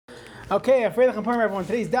Okay, Afreidach and Purim, everyone.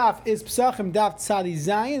 Today's daf is Pesachim Daf Tzadi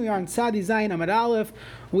Zayin. We are on Tzadi Zayin Amud Aleph.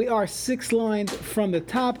 We are 6 lines from the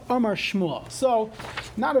top. Amar Shmuel. So,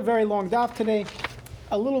 not a very long daf today.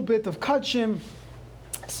 A little bit of Kachim.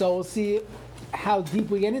 So we'll see how deep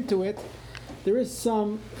we get into it. There is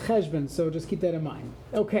some cheshbon, so just keep that in mind.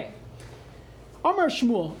 Okay. Amar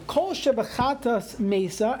Shmuel. Kol shebechatas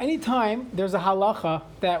mesa. Anytime there's a halacha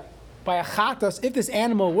that by a chatas, if this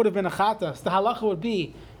animal would have been a chatas, the halacha would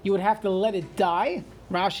be you would have to let it die.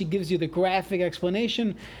 Rashi gives you the graphic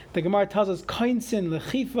explanation. The Gemara tells us kainsin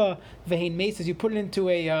lechifa vehein mesas. You put it into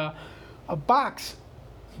a box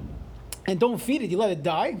and don't feed it. You let it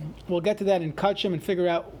die. We'll get to that in Kachim and figure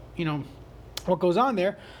out what goes on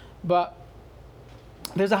there. But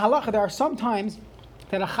there's a halacha. There are some times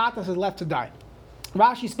that a chatas is left to die.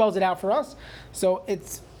 Rashi spells it out for us. So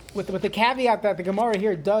it's with the caveat that the Gemara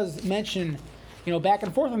here does mention, back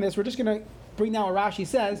and forth on this. We're just going to bring down what Rashi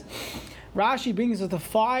says. Rashi brings us the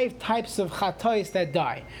 5 types of chatos that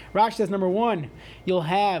die. Rashi says, number 1, you'll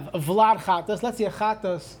have a vlad chatas. Let's say a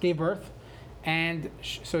chatas gave birth, and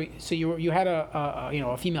so you had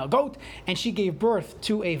a female goat, and she gave birth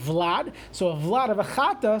to a vlad. So a vlad of a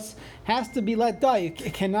chatas has to be let die.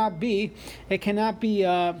 It cannot be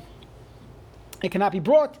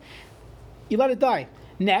brought. You let it die.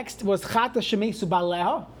 Next was chatas shemesu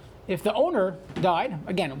baleha. If the owner died,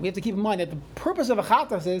 again, we have to keep in mind that the purpose of a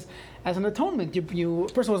chatas is as an atonement. A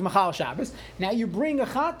person was machal Shabbos. Now you bring a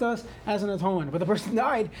chatas as an atonement. But the person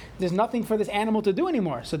died, there's nothing for this animal to do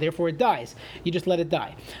anymore. So therefore it dies. You just let it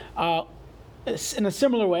die. In a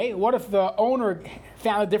similar way, what if the owner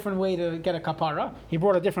found a different way to get a kapara? He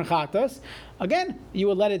brought a different chatas. Again, you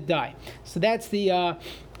would let it die. So that's a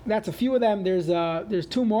few of them. There's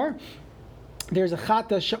 2 more. There's a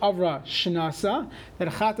chatas she'avra shenasa, that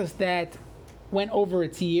a chatas that went over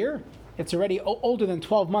its year. It's already older than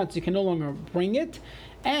 12 months. You can no longer bring it.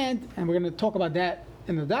 And we're going to talk about that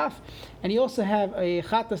in the daf. And you also have a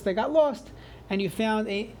chatas that got lost, and you found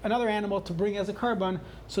another animal to bring as a karban.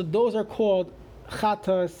 So those are called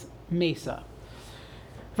chatas mesa.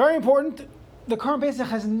 Very important. The karban pesach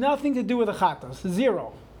has nothing to do with the chatas.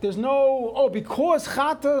 0. There's no, because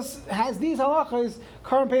chatas has these halachas,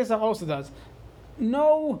 karban pesach also does.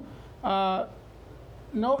 No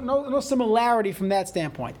similarity from that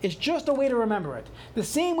standpoint. It's just a way to remember it. The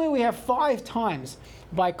same way we have 5 times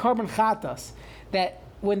by karban chatas that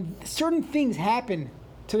when certain things happen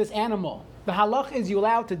to this animal, the halach is you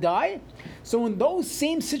allowed to die. So in those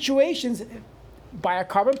same situations, by a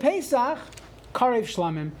karban pesach, karev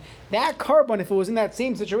shlamim, that karban, if it was in that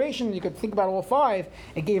same situation, you could think about all 5,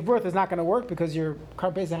 it gave birth, is not going to work because your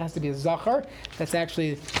karban pesach has to be a zachar. That's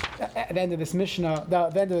actually at the end of this Mishnah,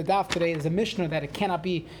 the end of the daf today is a Mishnah that it cannot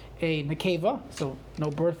be a nekeva, so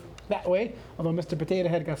no birth that way. Although Mr. Potato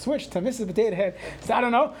Head got switched to Mrs. Potato Head, so I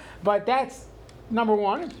don't know. But that's number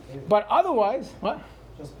 1. But otherwise, what?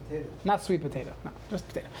 Just potato. Not sweet potato. No, just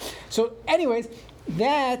potato. So, anyways,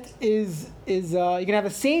 that is you can have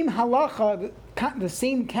the same halacha, the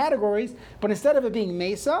same categories, but instead of it being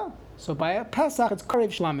mesa, so by a Pesach, it's karev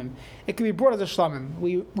shlamim. It can be brought as a shlamim.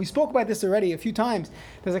 We spoke about this already a few times.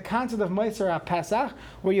 There's a concept of meiser at Pesach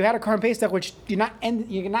where you had a karban pesach, which you're not going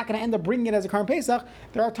to end up bringing it as a karban pesach.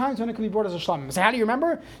 There are times when it can be brought as a shlamim. So how do you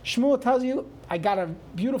remember? Shmuel tells you, I got a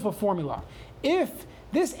beautiful formula. If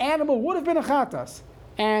this animal would have been a chatas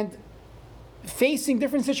and facing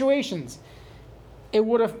different situations, the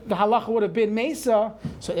halacha would have been mesa.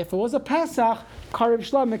 So if it was a Pesach, karev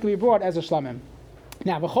shlamim, it can be brought as a shlamim.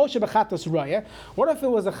 Now, what if it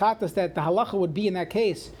was a chatas that the halacha would be in that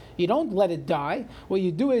case? You don't let it die. What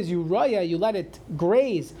you do is you let it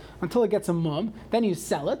graze until it gets a mum. Then you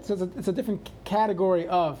sell it. So it's a different category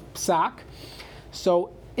of psak. So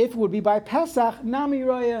if it would be by Pesach, nami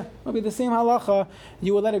raya, would be the same halacha.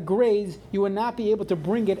 You would let it graze. You would not be able to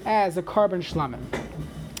bring it as a karban shlamim.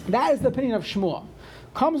 That is the opinion of Shmuel.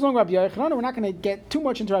 Comes along Rabbi Yochanan. We're not going to get too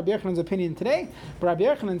much into Rabbi Yochanan's opinion today, but Rabbi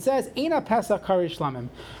Yochanan says, Eina Pesach karev shlamim.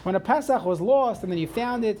 When a Pesach was lost and then you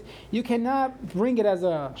found it, you cannot bring it as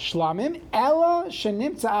a shlamim. Ella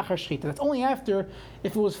shenimtza achar shchita. That's only after,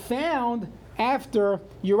 if it was found after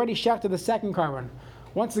you already shechted the second karban.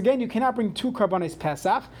 Once again, you cannot bring 2 karbanos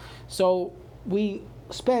Pesach. So we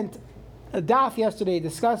spent a daf yesterday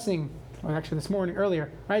discussing, or actually this morning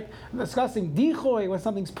earlier, right? Discussing dichoy when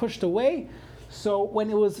something's pushed away. So when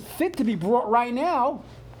it was fit to be brought right now,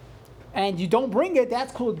 and you don't bring it,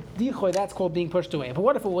 that's called dichoy, that's called being pushed away. But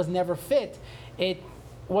what if it was never fit? It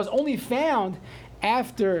was only found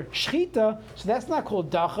after shchita, so that's not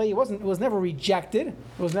called dacha. It was never rejected. It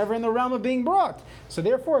was never in the realm of being brought. So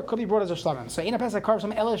therefore, it could be brought as a shlamim. So ina pesach karv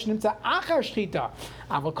shlamim ela shnimtza achar shchita.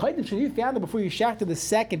 Avol kaidim should you found it before you shachted the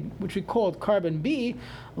second, which we called carbon B.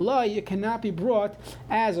 La, you cannot be brought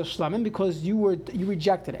as a shlamim because you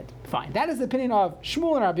rejected it. Fine. That is the opinion of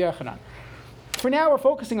Shmuel and Rabbi Yochanan. For now, we're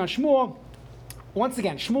focusing on Shmuel. Once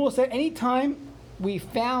again, Shmuel said anytime we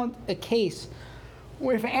found a case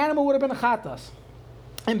where if an animal would have been a chatas,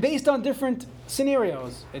 and based on different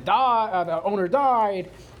scenarios, the owner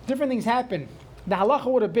died, different things happened. The halacha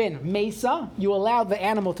would have been mesa, you allowed the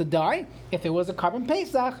animal to die. If it was a carbon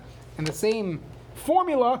pesach, and the same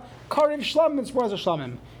formula, karev shlamim and spores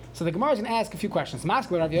shlamim. So the Gemara is going to ask a few questions.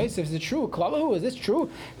 Maskler Rav Yosef, is it true? Klalahu, is this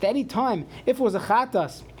true? That any time, if it was a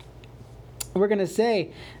chatas, we're going to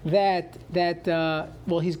say that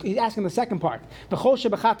he's asking the second part. B'chol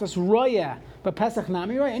shebechatas roya, but Pesach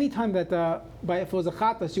nami roya. Anytime that if it was a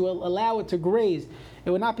chatas, you will allow it to graze, it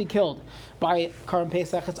would not be killed. By Karim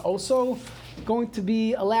Pesach, it's also going to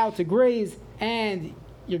be allowed to graze, and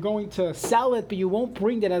you're going to sell it, but you won't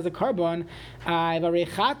bring it as a carbon. What do you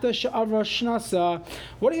have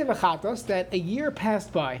a chatas that a year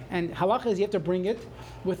passed by, and halacha is you have to bring it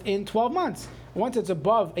within 12 months. Once it's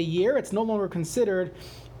above a year, it's no longer considered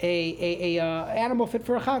a animal fit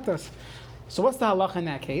for a chatas. So what's the halacha in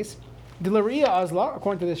that case? The l're'iyah azla,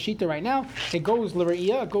 according to this shita right now, it goes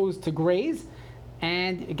l're'iyah, it goes to graze,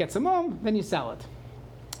 and it gets a mum, then you sell it.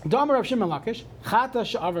 Damar Rav Shimon Lakish, chata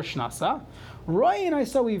she'avar shnasa. Roy and I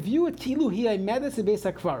saw we view it kilu hi medes beis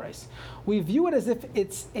hakvaros. We view it as if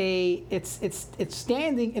it's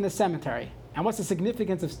standing in a cemetery. And what's the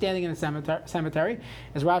significance of standing in a cemetery?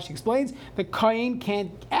 As Rashi explains, the kohen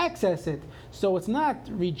can't access it. So it's not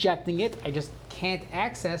rejecting it, I just can't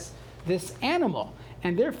access this animal.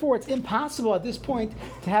 And therefore it's impossible at this point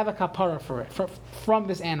to have a kapara for it, from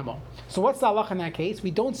this animal. So what's the halacha in that case?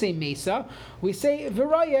 We don't say mesa, we say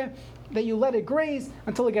viraya, that you let it graze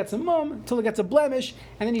until it gets a mum, until it gets a blemish,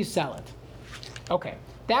 and then you sell it. Okay,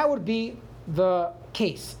 that would be the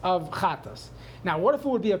case of chatas. Now, what if it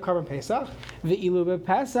would be a carbon pesach? Ve'ilu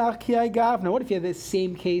pesach ki gav. Now, what if you have this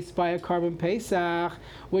same case by a carbon pesach,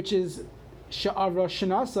 which is sha'avra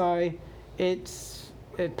shenasai? It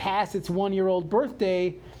passed its 1-year-old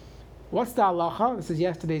birthday. What's the halacha? This is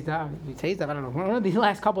yesterday's daf. I don't know. One of the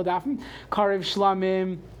last couple of dafim. Karev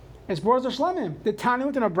shlamim. It's borz of shlamim. The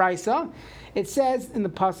Tanut in a brisa, it says in the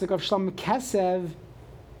pasuk of shlam kesev.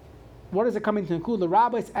 What is it coming to include? The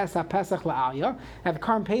rabbis esa pesach la'alya. At the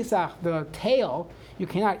Karm Pesach, the tail, you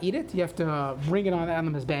cannot eat it. You have to bring it on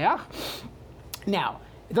the mizbeach. Now,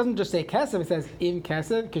 it doesn't just say kesev. It says im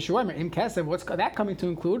kesev, kishuamer im kesev. What's that coming to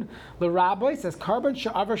include? The rabbi says carbon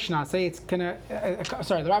sha'avar shnasei. It's gonna.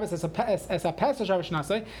 The rabbi says esa pesach sha'avar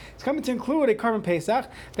shnasei. It's coming to include a carbon pesach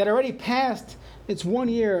that already passed its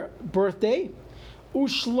 1-year birthday.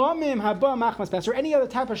 Ushlamim haba machmas pesach, or any other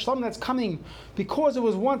type of shlamim that's coming because it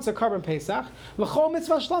was once a carbon pesach. L'chol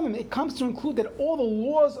mitzvah shlamim. It comes to include that all the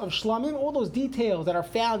laws of shlamim, all those details that are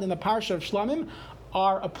found in the parsha of shlamim,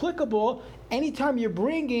 are applicable anytime you're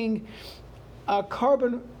bringing a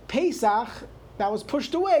carbon pesach that was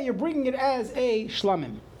pushed away. You're bringing it as a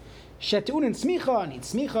shlamim. Shetun and smicha, need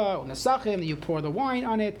smicha, unesachim, you pour the wine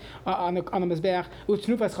on it, on the mizbeach.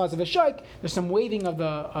 Utnufas chaz of a shaik. There's some waving of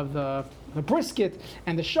the brisket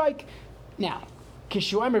and the shaik. Now,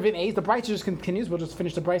 kishuamer vim eis. The brayta just continues. We'll just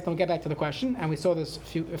finish the brayta. Then we'll get back to the question. And we saw this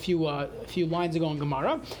a few lines ago in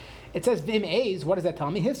Gemara. It says vim eis. What does that tell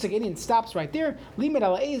me? Hifsek Indian stops right there. Limit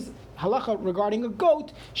ala eis halacha regarding a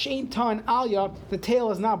goat. Shein tan alya. The tail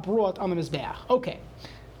is not brought on the mizbeach. Okay,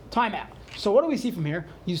 time out. So what do we see from here?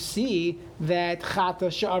 You see that chata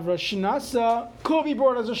she'avra shnasa could be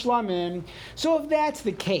brought as a shlamim. So if that's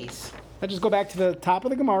the case, let's just go back to the top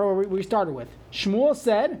of the Gemara where we started with. Shmuel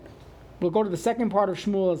said, we'll go to the second part of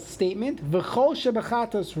Shmuel's statement, v'chol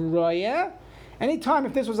shebechatas roya. Anytime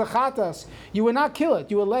if this was a chatas, you would not kill it,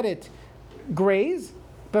 you would let it graze.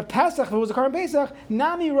 But Pesach, if it was a carbon Pesach,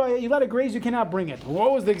 nami roya, you let it graze, you cannot bring it.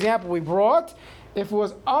 What was the example we brought? If it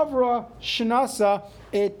was avra shnasa,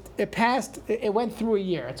 it passed, it went through a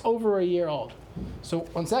year. It's over a year old. So,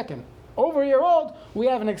 1 second. Over a year old, we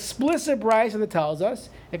have an explicit brayta that tells us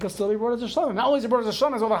it can still be brought as a shlamim. Not only is it brought as a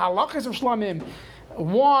shlamim, it's all the halachas of shlamim,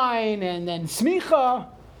 wine, and then smicha.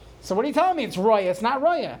 So what are you telling me? It's roya. It's not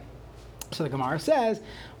roya. So the Gemara says,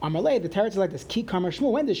 Amalei, the Torah is like this. Ki kamar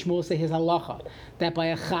Shmuel. When did Shmuel say his halacha that by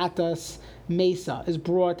a chatas mesa is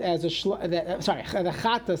brought as a the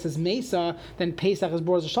chatas is mesa, then Pesach is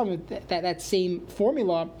brought as a shlom? That same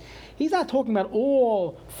formula. He's not talking about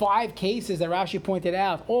all 5 cases that Rashi pointed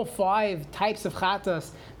out, all 5 types of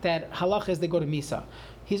chatas that halacha is they go to misa.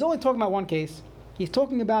 He's only talking about one case. He's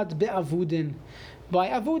talking about be'avudin. By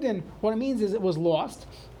avudin, what it means is it was lost,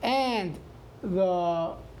 and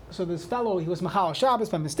so this fellow, he was Machal Shabbos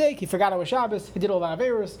by mistake. He forgot it was Shabbos. He did all the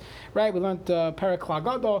Averos, right? We learned Perek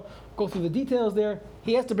Klagado. Go through the details there.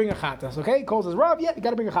 He has to bring a chatas, okay? He calls his Rav, yeah, you got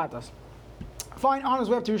to bring a chatas. Fine, on his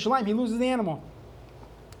way up to Yerushalayim, he loses the animal.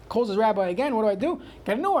 Calls his rabbi again, what do?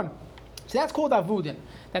 Get a new one. So that's called avudin,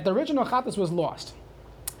 that the original chatas was lost.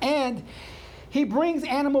 And he brings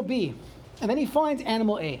animal B, and then he finds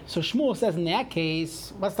animal A. So Shmuel says in that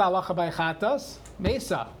case, what's the halacha by chatas?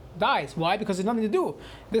 Mesa. Dies. Why? Because there's nothing to do.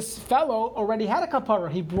 This fellow already had a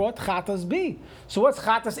kapara. He brought chatas B. So what's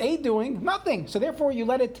chatas A doing? Nothing. So therefore you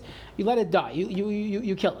let it die.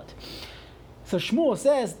 You kill it. So Shmuel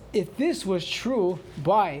says if this was true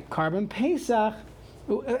by Karban Pesach,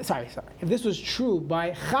 if this was true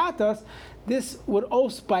by chatas, this would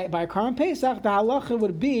also by Karban Pesach the halacha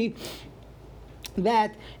would be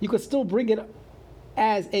that you could still bring it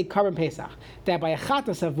as a Karban Pesach, that by a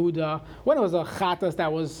chatas avuda, when it was a chatas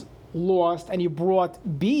that was lost and you brought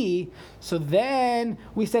B, so then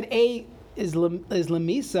we said A is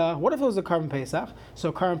lemisa. What if it was a Karban Pesach?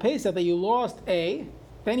 So Karban Pesach that you lost A,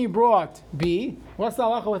 then you brought B. What's the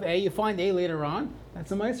halacha with A? You find A later on.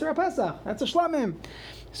 That's a Meiser Pesach. That's a shlamim.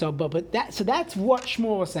 So that's what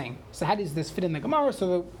Shmuel was saying. So how does this fit in the Gemara?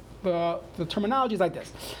 So the terminology is like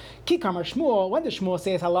this. Kikamar Shmuel, when does Shmuel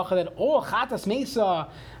say halacha that all chatas mesa,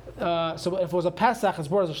 so if it was a Pesach, it's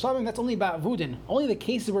brought as a shlamim, that's only about vudin, only the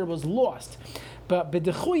cases where it was lost. But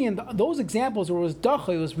b'dechuyin, those examples where it was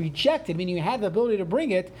dacha, it was rejected, meaning you had the ability to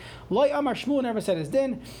bring it, loy amar Shmuel never said his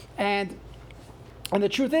din, and the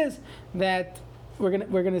truth is that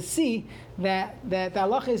we're gonna see that the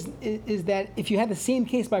halacha is that if you had the same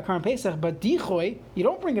case by Karban Pesach, but dichoy, you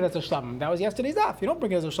don't bring it as a shlamim. That was yesterday's daf. You don't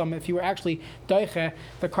bring it as a shlamim if you were actually daiche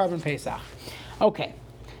the Karban Pesach. Okay,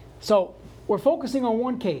 so we're focusing on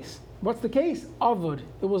one case. What's the case? Avud.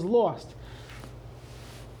 It was lost.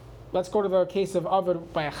 Let's go to the case of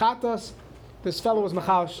Avud by a chatas. This fellow was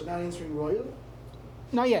machal. Not answering royal?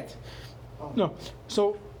 Not yet. Oh. No.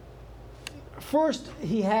 So first,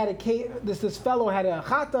 he had a case. This fellow had a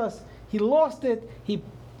chatas. He lost it. He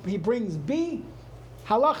brings B.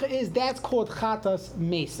 Halacha is that's called chatas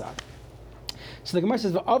mesa. So the Gemara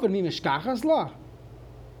says, "V'avid mi mishkachas la."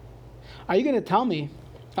 Are you going to tell me?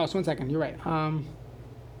 Oh, so 1 second. You're right.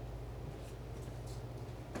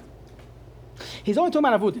 He's only talking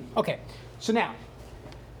about avudin. Okay. So now,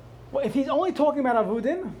 if he's only talking about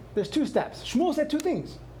avudin, there's 2 steps. Shmuel said 2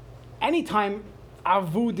 things. Anytime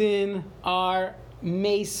avudin are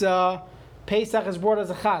mesa, Pesach is brought as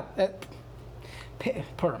a chat.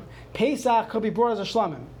 Purim. Pesach could be brought as a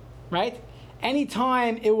shlamim, right?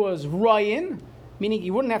 Anytime it was rayin, meaning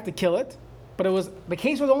you wouldn't have to kill it, but the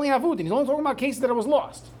case was only avudin. He's only talking about cases that it was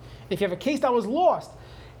lost. If you have a case that was lost,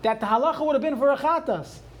 that the halacha would have been for a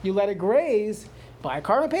chatas, you let it graze. By a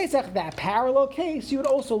Karban Pesach, that parallel case, you would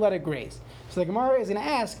also let it graze. So the Gemara is going to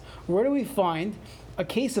ask, where do we find a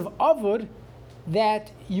case of avud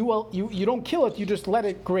that you don't kill it, you just let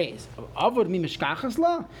it graze? Avud mi mishkachas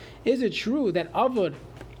la? Is it true that avud,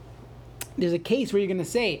 there's a case where you're going to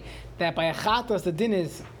say that by a chatas the din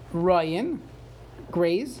is rayin,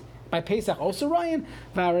 graze, by Pesach also rayin?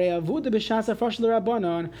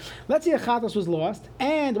 Let's say a chatas was lost,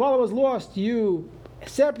 and while it was lost, you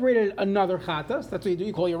separated another chatas. That's what you do.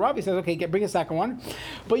 You call your Rav. He says, okay, bring a second one.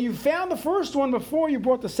 But you found the first one before you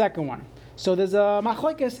brought the second one. So there's a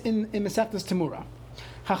machlokes in Masechtas Temura.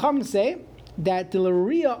 Chacham say that the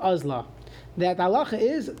l'riya azla, that halacha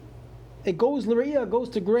is, it goes l'riya, goes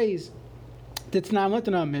to graze.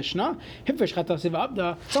 Mishnah.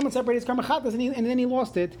 Someone separated his karma chatas and then he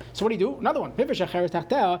lost it. So what do you do? Another one.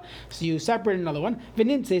 So you separate another one. And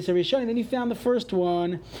then he found the first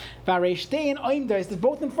one. They're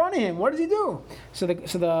both in front of him. What does he do? So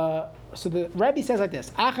the Rabbi says like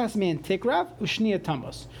this: Achas man tikrav ushniya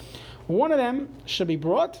tambos. One of them should be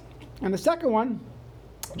brought, and the second one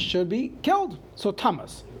should be killed. So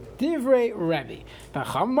tamas. Divrei Rabbi.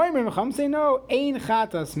 Chacham say no. Ein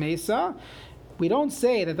chatas mesa. We don't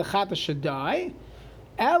say that the chatas should die.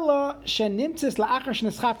 Ella shenimtzis la'achar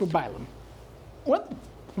shneschap b'bailim. What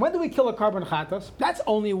When do we kill a carbon chatas? That's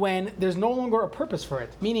only when there's no longer a purpose for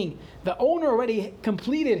it. Meaning the owner already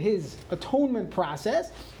completed his atonement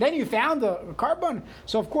process. Then you found a carbon,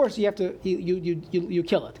 so of course you have to you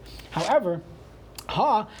kill it. However,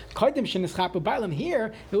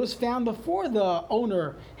 here it was found before the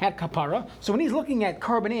owner had kapara. So when he's looking at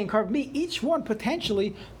carbon A and carbon B, each one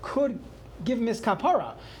potentially could give him his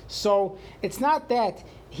kapara. So it's not that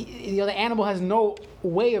the animal has no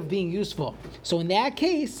way of being useful. So in that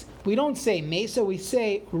case, we don't say mesa, we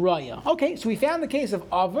say raya. Okay, so we found the case of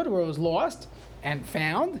avad where it was lost and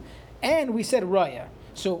found, and we said raya.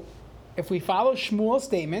 So if we follow Shmuel's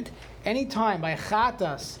statement, anytime by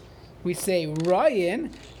chatas we say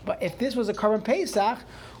rayin, but if this was a carbon pesach,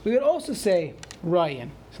 we would also say rayin.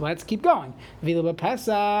 So let's keep going. Vila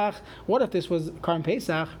pesach. What if this was carbon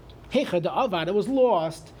pesach? Hecha the avad, it was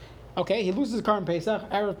lost. Okay, he loses carbon pesach,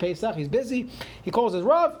 erev pesach. He's busy. He calls his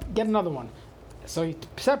rav, get another one. So he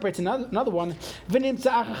separates another one. V'nimtza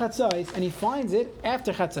acha chatzais, and he finds it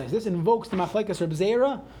after chatzais. This invokes the machlekes Reb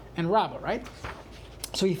Zera and Rabbah, right?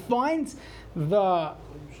 So he finds the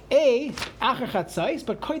A acha chatzais,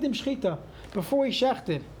 but koidim shchita, before he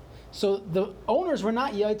shechted. So the owners were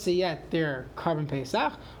not yotze yet their carbon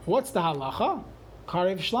pesach. What's the halacha?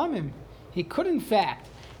 Karev shlamim. He could in fact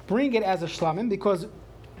bring it as a shlamim because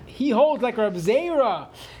he holds like Reb Zera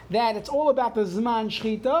that it's all about the Zman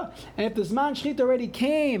Shchita, and if the Zman Shchita already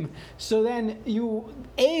came, so then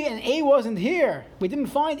A wasn't here. We didn't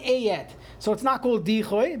find A yet. So it's not called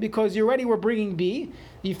Dichoy because you already were bringing B.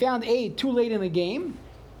 You found A too late in the game.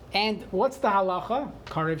 And what's the halacha?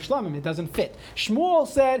 Karev Shlamim. It doesn't fit. Shmuel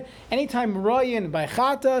said, anytime Rayin by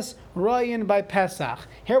Chatas, Rayin by Pesach.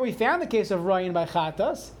 Here we found the case of Rayin by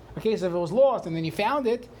Chatas, a case of it was lost and then you found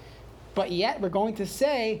it. But yet we're going to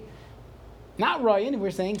say, not Ryan,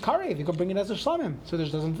 we're saying Karev. You can bring it as a Shlamim. So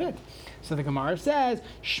this doesn't fit. So the Gemara says,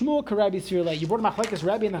 Shmuel Karabi Sirlei. You brought Machlekes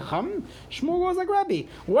Rabbi and the Chum? Shmuel was like Rabbi.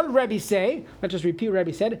 What did Rabbi say? Let's just repeat what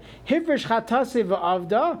Rabbi said. Hivrish Chatase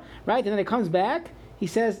v'avda. Right? And then it comes back. He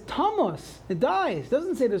says, Tamas. It dies. It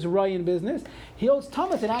doesn't say this Ryan business. He holds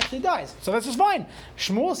Tamas. It actually dies. So this is fine.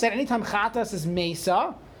 Shmuel said, anytime Chatas is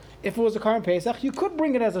Mesa, if it was a Karm Pesach, you could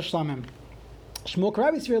bring it as a Shlamim. Shmuel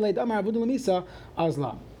Karabi Sirlei Damar Avudu Lamisa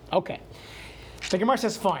Azla. Okay. The Gemara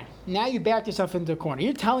says, fine. Now you backed yourself into a corner.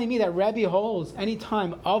 You're telling me that Rebbe holds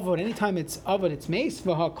anytime avod, anytime it's avod, it's mace.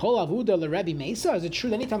 V'ha kol avuda l'Rebbe mesa. Is it true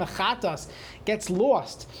that anytime a chatas gets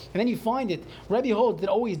lost and then you find it, Rebbe holds it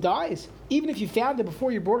always dies, even if you found it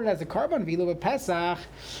before you brought it as a carbon? V'ilo Pesach.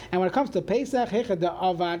 And when it comes to Pesach, hecha da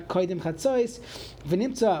avad koidim chatzos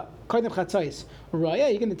v'nimtza koidim chatzos. Raya,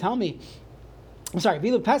 you're going to tell me. I'm sorry,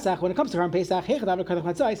 Vilu Pesach, when it comes to Karm Pesach,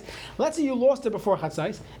 let's say you lost it before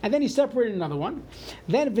Chatzais, and then you separated another one.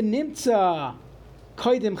 Then V'nimtza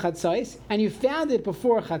Koidim Chatzais, and you found it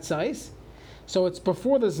before Chatzais, so it's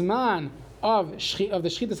before the Zman of the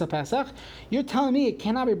Shchitas HaPesach. You're telling me it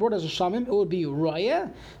cannot be brought as a Shamim, it would be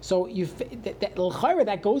Raya. So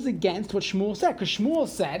that goes against what Shmuel said, because Shmuel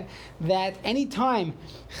said that anytime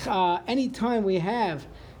we have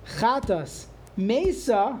Chatas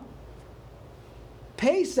Mesa,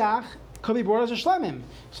 Pesach could be brought as a shlamim.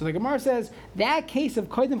 So the Gemara says that case of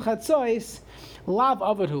koidim chatzois lav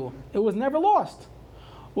avadhu, it was never lost.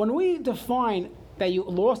 When we define that you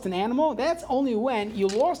lost an animal, that's only when you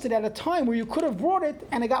lost it at a time where you could have brought it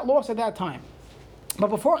and it got lost at that time. But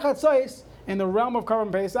before chatzois, in the realm of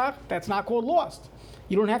Karban Pesach, that's not called lost.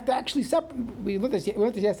 You don't have to actually separate. We looked at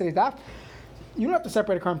this yesterday's daf. You don't have to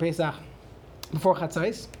separate a Karban Pesach before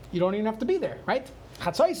chatzois. You don't even have to be there, right?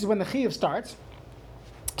 Chatzois is when the chiyuv starts.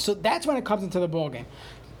 So that's when it comes into the ball game.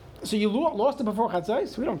 So you lost it before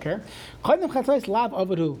Chatzos? We don't care. Chodim Chatzos lav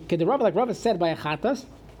avadu. Okay, the Rabbi, like Rabbi said by a Chatas,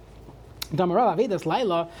 Damarav Avedas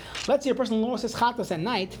Laila, let's say a person lost his Chatas at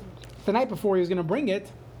night, the night before he was going to bring it,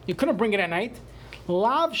 you couldn't bring it at night.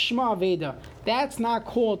 Lav Shma Aveda. That's not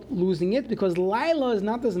called losing it because Laila is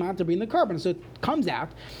not the Zman to bring the carbon. So it comes out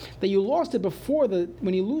that you lost it before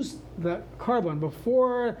when you lose the carbon,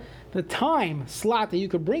 before the time slot that you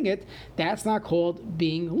could bring it, that's not called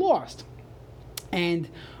being lost. And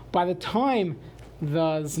by the time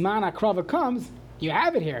the Zman Akrava comes, you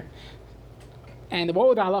have it here. And what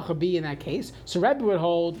would the halacha be in that case? So Rebbe would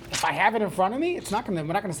hold, if I have it in front of me, we're not going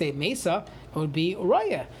to say Mesa, it would be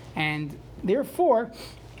Uraya. And therefore,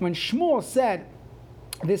 when Shmuel said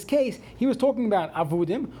this case, he was talking about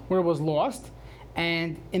Avudim, where it was lost.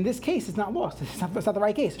 And in this case, it's not lost. It's not the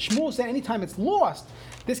right case. Shmuel said anytime it's lost,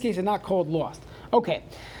 this case is not called lost. Okay,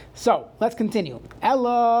 so let's continue.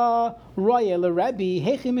 Ella Raya L'Rebbe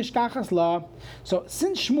Hechi Mishkachas La. So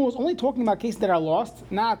since Shmuel is only talking about cases that are lost,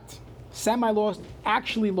 not semi-lost,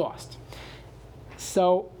 actually lost.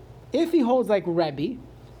 So if he holds like Rebbe,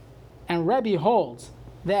 and Rebbe holds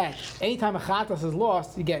that anytime a chatas is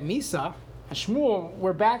lost, you get misa, and Shmuel,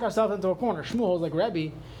 we're back ourselves into a corner. Shmuel holds like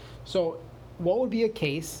Rebbe. So what would be a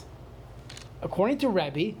case, according to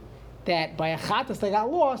Rebbe, that by a chatas that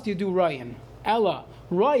got lost, you do Ryan? Ella,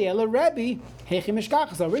 Raya le Rebbe, Hechi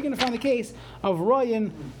Mishkachas. So we're going to find the case of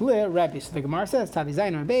Ryan le Rebbe. So the Gemara says, Tavi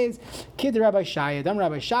Zayin and Beis, Kid Rabbi Shaya, Dam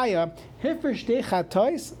Rabbi Shaya, Hifer Shtei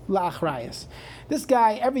Chatois la'achrayas. This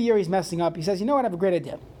guy, every year he's messing up. He says, you know what, I have a great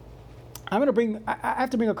idea. I have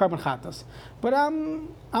to bring a carbon chatas, but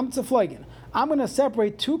I'm tzefloigen. I'm going to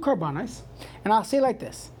separate two carbonis, and I'll say like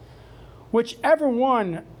this. Whichever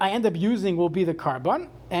one I end up using will be the carbon,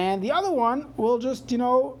 and the other one will just,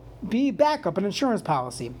 be backup, an insurance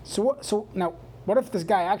policy. So now, what if this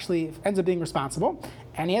guy actually ends up being responsible,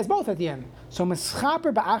 and he has both at the end? So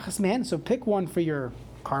mischaper ba'achas men, so pick one for your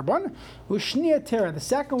carbon. Ushnia tera, the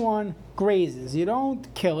second one grazes. You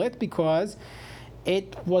don't kill it because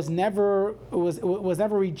it was never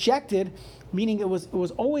rejected, meaning it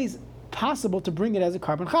was always possible to bring it as a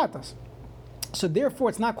carbon chatas. So therefore,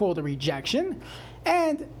 it's not called a rejection,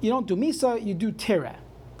 and you don't do misa, you do tira.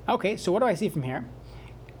 Okay, so what do I see from here?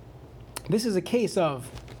 This is a case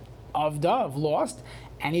of lost,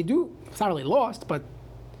 and you do. It's not really lost, but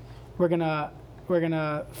we're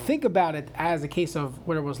gonna think about it as a case of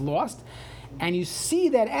where it was lost, and you see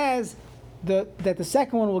that as that the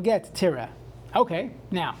second one will get tira. Okay,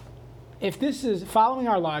 now, if this is following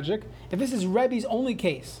our logic, if this is Rebbe's only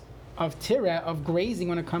case of tira, of grazing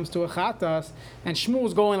when it comes to a chatas, and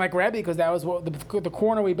Shmuel's going like Rebbe because that was what the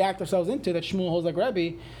corner we backed ourselves into, that Shmuel holds like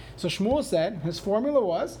Rebbe. So Shmuel said his formula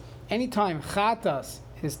was anytime chatas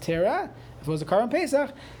is tira, if it was a Karban Pesach,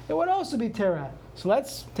 it would also be tira. So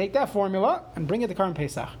let's take that formula and bring it to Karban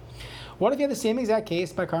Pesach. What if you have the same exact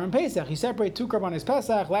case by Karban Pesach? You separate two Karbanis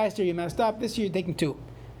Pesach. Last year you messed up. This year you're taking two.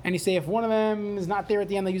 And you say if one of them is not there at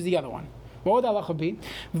the end, they use the other one. What would that halacha be?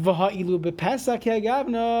 V'ha'ilu b'Pesach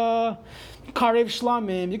yagavna karev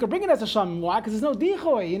shlamim. You could bring it as a shlamim. Why? Because there's no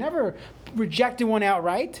dichoy. You never rejected one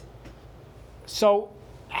outright. So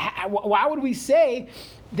why would we say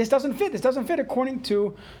this doesn't fit? This doesn't fit according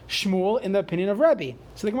to Shmuel in the opinion of Rebbe.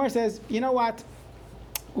 So the Gemara says, you know what?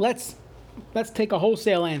 Let's take a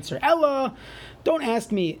wholesale answer. Ella, don't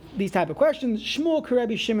ask me these type of questions. Shmuel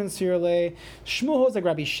Rabbi Shimon Sirle. Shmuel holds like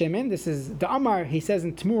Rabbi Shimon. This is the Amar. He says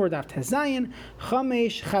in Tamur Daf Tezayin,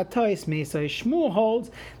 Chamesh Chatois Mesai. Shmuel holds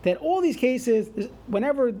that all these cases,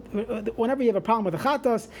 whenever you have a problem with the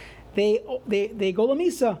chatos, they go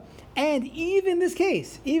lamisa. And even this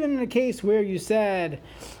case, even in a case where you said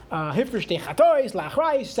Hifrish de Chatois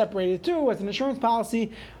Lachrayis separated two as an insurance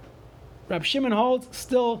policy, Rabbi Shimon holds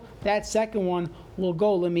still that second one will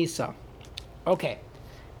go lamisa. Okay,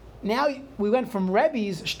 now we went from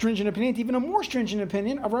Rebbe's stringent opinion to even a more stringent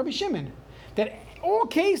opinion of Rabbi Shimon, that all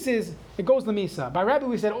cases it goes lamisa. By Rebbe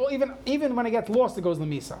we said even when it gets lost it goes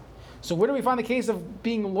lamisa. So where do we find the case of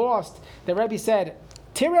being lost that Rebbe said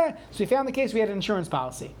tira? So we found the case we had an insurance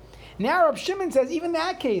policy. Now Rabbi Shimon says even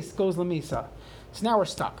that case goes lamisa. So now we're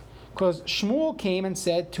stuck because Shmuel came and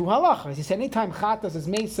said two halachas. He said anytime chatas is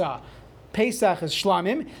mesa, Pesach is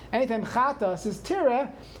shlamim. Anytime chatas is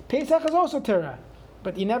tira, Pesach is also tira.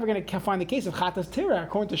 But you're never going to find the case of chatas tira.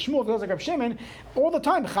 According to Shmuel, if it goes like Reb Shimon, all the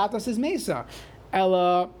time chatas is mesa.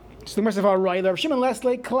 Ella, so the mercy of our Raya, Reb Shimon less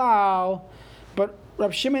like klal, but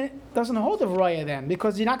Reb Shimon doesn't hold of Raya then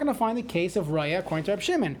because you're not going to find the case of Raya according to Reb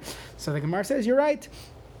Shimon. So the Gemara says you're right.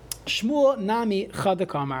 Shmuel nami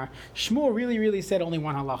chadakamar. Shmuel really said only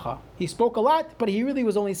one halacha. He spoke a lot, but he really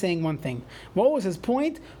was only saying one thing. What was his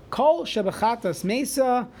point? Kol shebechatas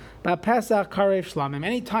mesa ba'pesach karev shlamim.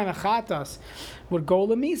 Anytime a chatas would go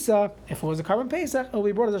lemisa, if it was a carbon pesach, it will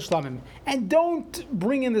be brought as a shlamim. And don't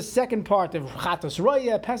bring in the second part of chatas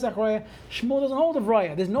roya, pesach roya. Shmuel doesn't hold of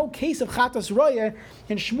roya. There's no case of chatas roya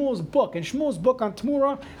in Shmuel's book. In Shmuel's book on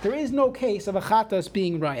Tmura, there is no case of a chatas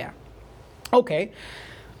being roya. Okay.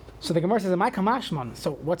 So the Gemara says, "Am I kamashman?"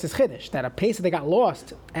 So what's his chiddush? That a pesach they got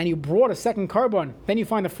lost, and you brought a second carbon, then you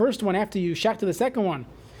find the first one after you shachted the second one,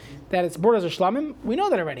 that it's brought as a shlamim. We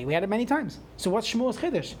know that already. We had it many times. So what's Shmuel's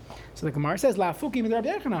chiddush? So the Gemara says, "La fuki mit Rabbi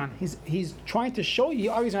Yochanan." He's trying to show you. He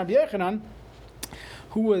argues Rabbi Yochanan.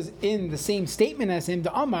 who was in the same statement as him,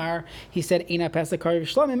 the Amar, he said, Eina Pesach Karev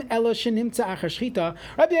Shlamim, Ela Shenimtza Achar Shchita.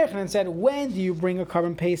 Rabbi Yochanan said, when do you bring a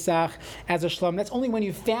Karban Pesach as a Shlam? That's only when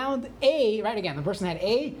you found A, right again, the person had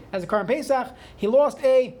A as a Karban Pesach, he lost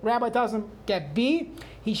A, Rabbi tells him, get B,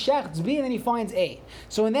 he shechts B and then he finds A.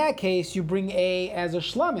 So in that case, you bring A as a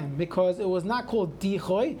shlamim because it was not called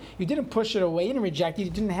dichoy. You didn't push it away, you didn't reject it,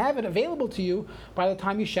 you didn't have it available to you by the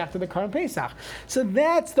time you shechted the Karban Pesach. So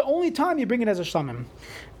that's the only time you bring it as a shlamim.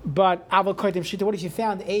 But aval koidim shita, what if you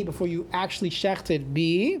found A before you actually shechted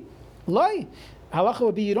B? Loi. Halacha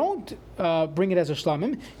would be you don't bring it as a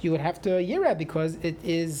shlamim. You would have to yirah because it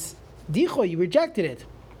is dichoy, you rejected it.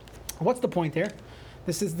 What's the point here?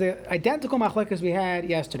 This is the identical machlekes we had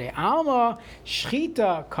yesterday. Alma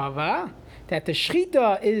shchita kava, that the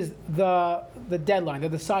shchita is the deadline, the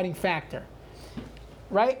deciding factor.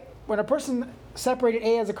 Right? When a person separated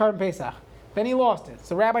A as a Karban Pesach, then he lost it.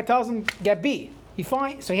 So Rabbi tells him, get B.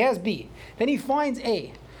 So he has B. Then he finds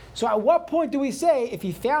A. So at what point do we say, if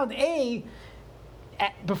he found A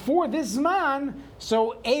before this Zman,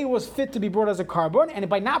 so A was fit to be brought as a carbon, and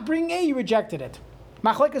by not bringing A, you rejected it.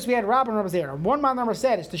 Machlekes we had Rabbi and Rabbi Zera. One man number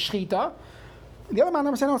said it's the shchita. The other man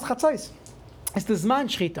number said no, it's chatzais. It's the zman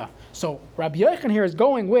shchita. So Rabbi Yochanan here is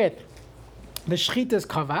going with the shchita's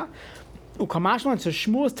kava. Ukamashman, so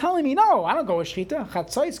Shmuel is telling me no, I don't go with shchita.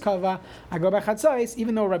 Chatzais kava, I go by chatzais.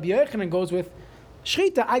 Even though Rabbi Yochanan goes with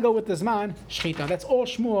shchita, I go with the zman shchita. That's all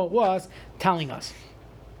Shmuel was telling us.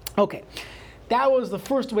 Okay. That was the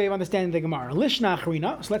first way of understanding the Gemara. Lishna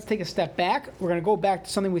Acharina. So let's take a step back. We're going to go back to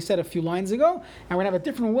something we said a few lines ago, and we're going to have a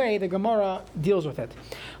different way the Gemara deals with it.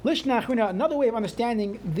 Lishna Acharina, another way of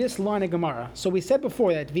understanding this line of Gemara. So we said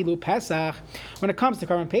before that Vilu Pesach, when it comes to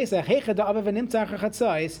Karban Pesach,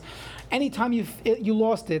 anytime you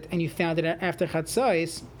lost it and you found it after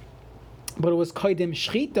Chatzais, but it was Koidim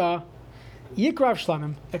Shchita, Yikrav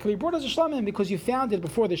Shlamim. That could be brought as a Shlamim because you found it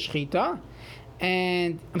before the Shchita.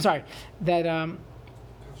 And I'm sorry that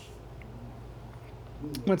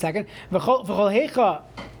 1 second.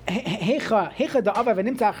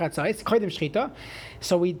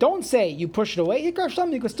 So we don't say you push it away. You can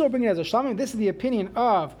still bring it as a shlamim. This is the opinion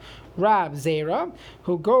of Rab Zera,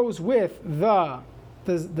 who goes with the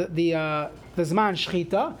zman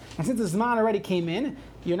shchita. And since the zman already came in,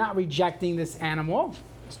 you're not rejecting this animal.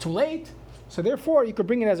 It's too late. So therefore, you could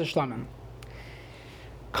bring it as a shlamim.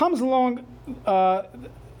 Comes along.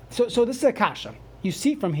 So this is a kasha. You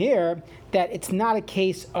see from here that it's not a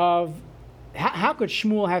case of how could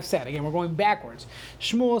Shmuel have said? Again, we're going backwards.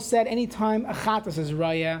 Shmuel said anytime achatas is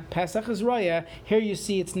raya, Pesach is raya. Here you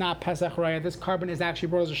see it's not Pesach raya. This carbon is actually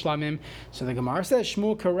brought as a shlamim. So the Gemara says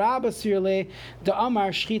Shmuel karaba sirle the amar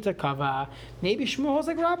shchita kava. Maybe Shmuel holds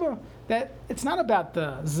like Rabba that it's not about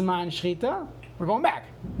the zman shchita. We're going back.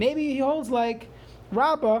 Maybe he holds like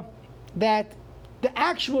Rabba that the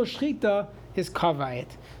actual shchita is kavayit.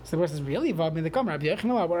 So the person says, really? Rabbi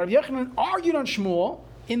Yochanan argued on Shmuel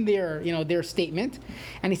in their statement,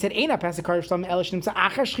 and he said, "Eina pesach karev shlamim ela shenimtza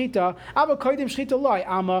achar shchita, ava koidim shchita loy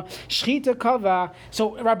ama shchita kava."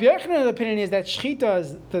 So Rabbi Yochanan's opinion is that shchita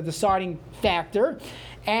is the deciding factor,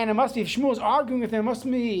 and it must be if Shmuel is arguing with him, it must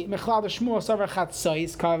be mechlal Shmuel savar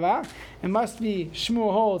chatzais kava. It must be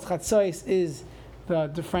Shmuel holds chatzais is the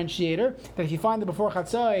differentiator. That if you find it before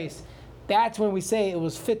chatzais, that's when we say it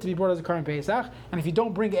was fit to be brought as a Karban Pesach. And if you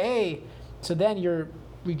don't bring A, so then you're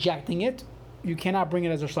rejecting it. You cannot bring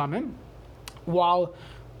it as a shlamim. While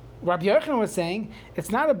Rabbi Yochanan was saying,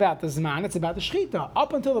 it's not about the zman, it's about the shchita.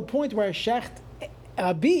 Up until the point where I shecht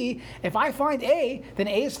B, if I find A, then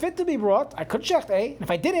A is fit to be brought. I could shecht A, and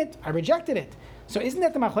if I didn't, I rejected it. So isn't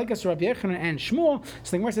that the machlekes Rabbi Yochanan and Shmuel?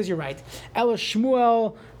 So the Gemara says you're right. Ela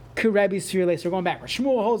Shmuel Rebbe Sirle. So we're going backwards.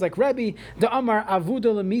 Shmuel holds like Rebbe, the Amar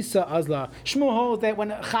Avuda Lemisa Azla. Shmuel holds that when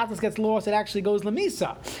Chatas gets lost, it actually goes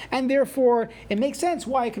Lemisa. And therefore, it makes sense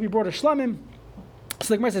why it could be brought a Shlamim. So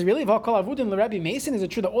the Gemara says, really? If all Avudin Rebbe Mason, is it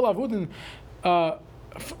true that all Avudin,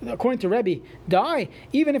 according to Rebbe, die,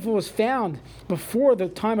 even if it was found before the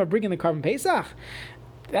time of bringing the Karban Pesach?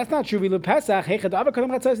 That's not true. You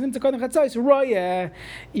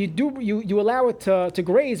allow it to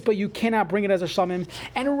graze, but you cannot bring it as a shlamim.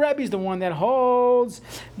 And Rebbe is the one that holds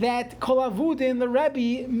that kol avudin the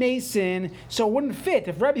Rebbe mason, so it wouldn't fit.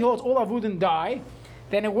 If Rebbe holds all avudin die,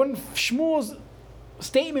 then it wouldn't. Shmuel's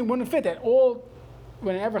statement wouldn't fit. That all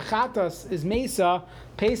whenever chatas is mesa,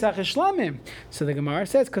 Pesach is shlamim. So the Gemara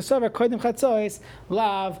says kasava kodim chatzos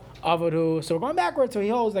lav avodu. So we're going backwards. So he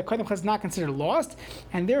holds that kodim chatzos is not considered lost,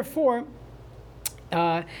 and therefore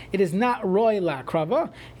it is not roy la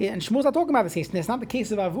krava. And Shmuel's not talking about this case. And it's not the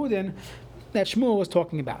case of avudin that Shmuel was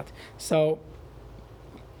talking about. So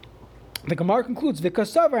The Gemara concludes,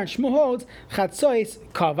 V'kasavar, and Shmuel holds, Chatzois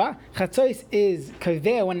kava. Chatzois is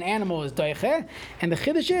kaveh when an animal is doiche. And the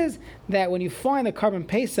chiddush is that when you find the carbon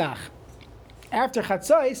pesach after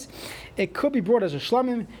Chatzois, it could be brought as a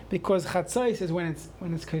shlamim, because Chatzois is when it's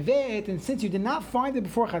kaveh, and since you did not find it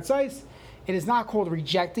before Chatzois, it is not called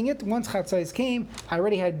rejecting it. Once Chatzois came, I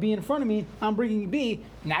already had B in front of me, I'm bringing B,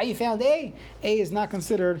 now you found A. A is not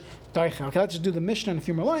considered doiche. Okay, let's just do the Mishnah in a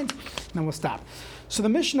few more lines, and then we'll stop. So the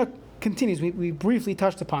Mishnah continues. We briefly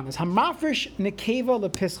touched upon this. Hamafresh nekeva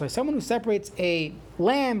lepischa. Someone who separates a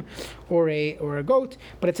lamb or a goat,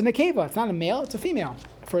 but it's a nekeva. It's not a male. It's a female.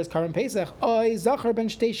 For his carbon pesach, oy zachar ben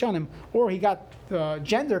shtei shanim, or he got the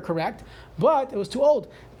gender correct, but it was too old.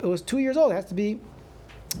 It was 2 years old. It has to be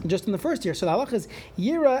just in the first year. So the halach is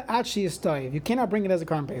yira atshi yistayiv. You cannot bring it as a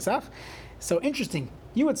carbon pesach. So interesting.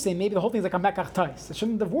 You would say maybe the whole thing is like a mekach tais. It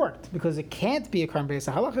shouldn't have worked because it can't be a carbon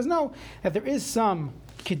pesach. Halach is no, that there is some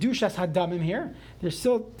kedushas hadamim here. There's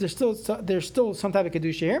still some type of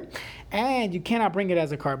kedusha here, and you cannot bring it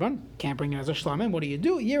as a carbon. Can't bring it as a shlamim. What do?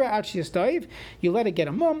 Yira atshi yistayiv. You let it get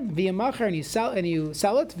a mum v'yamacher, and you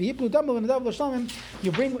sell it. V'yiplu damel v'nadav l'shlamim.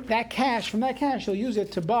 You bring that cash. From that cash, you'll use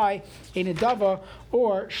it to buy a nedava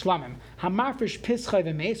or shlamim. Hamafresh pischa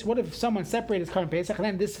v'meis. What if someone separated his carbon pesach and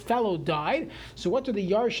then this fellow died? So what do the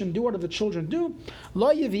yarshim do? What do the children do?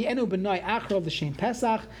 Lo yevi'enu b'nai achar of the shem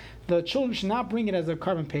pesach. The children should not bring it as a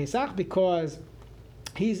carbon pesach because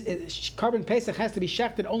carbon pesach has to be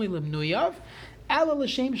shechted only limnuyav. Ala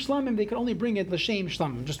l'shem shlamim, they can only bring it l'shem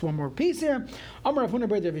shlamim. Just one more piece here. Amar Rav Huna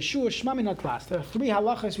bar Rav Yeshua shmamina klas. There are 3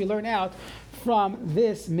 halachas we learn out from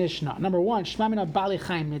this Mishnah. Number 1, shmamina bali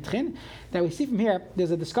chaim nitchin. That we see from here,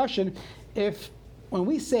 there's a discussion if when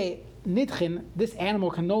we say nitchin, this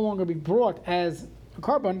animal can no longer be brought as a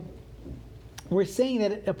carbon. We're saying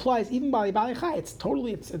that it applies even by Bali Chai. It's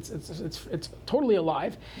totally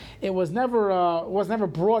alive. It was never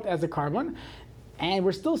brought as a carbon, and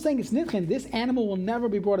we're still saying it's nitchin. This animal will never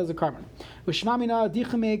be brought as a carbon. That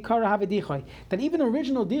even the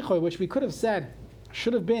original dichoy, which we could have said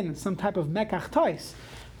should have been some type of mekach tais,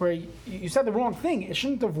 where you said the wrong thing. It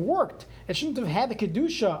shouldn't have worked. It shouldn't have had the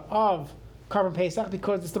kedusha of carbon pesach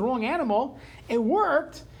because it's the wrong animal. It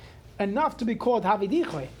worked enough to be called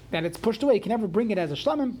havidichoy, that it's pushed away. You can never bring it as a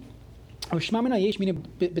shlamim.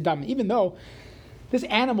 Even though this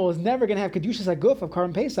animal is never going to have kedushas aguf of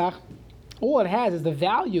carbon pesach, all it has is the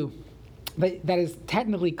value that is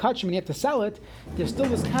technically kachim, and you have to sell it. There's still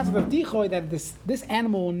this concept of dichoy that this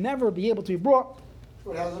animal will never be able to be brought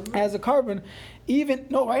as a carbon.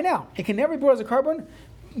 Right now it can never be brought as a carbon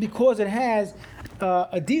because it has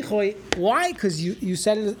a dichoy. Why? Because you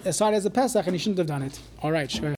set it aside as a pesach and you shouldn't have done it. All right.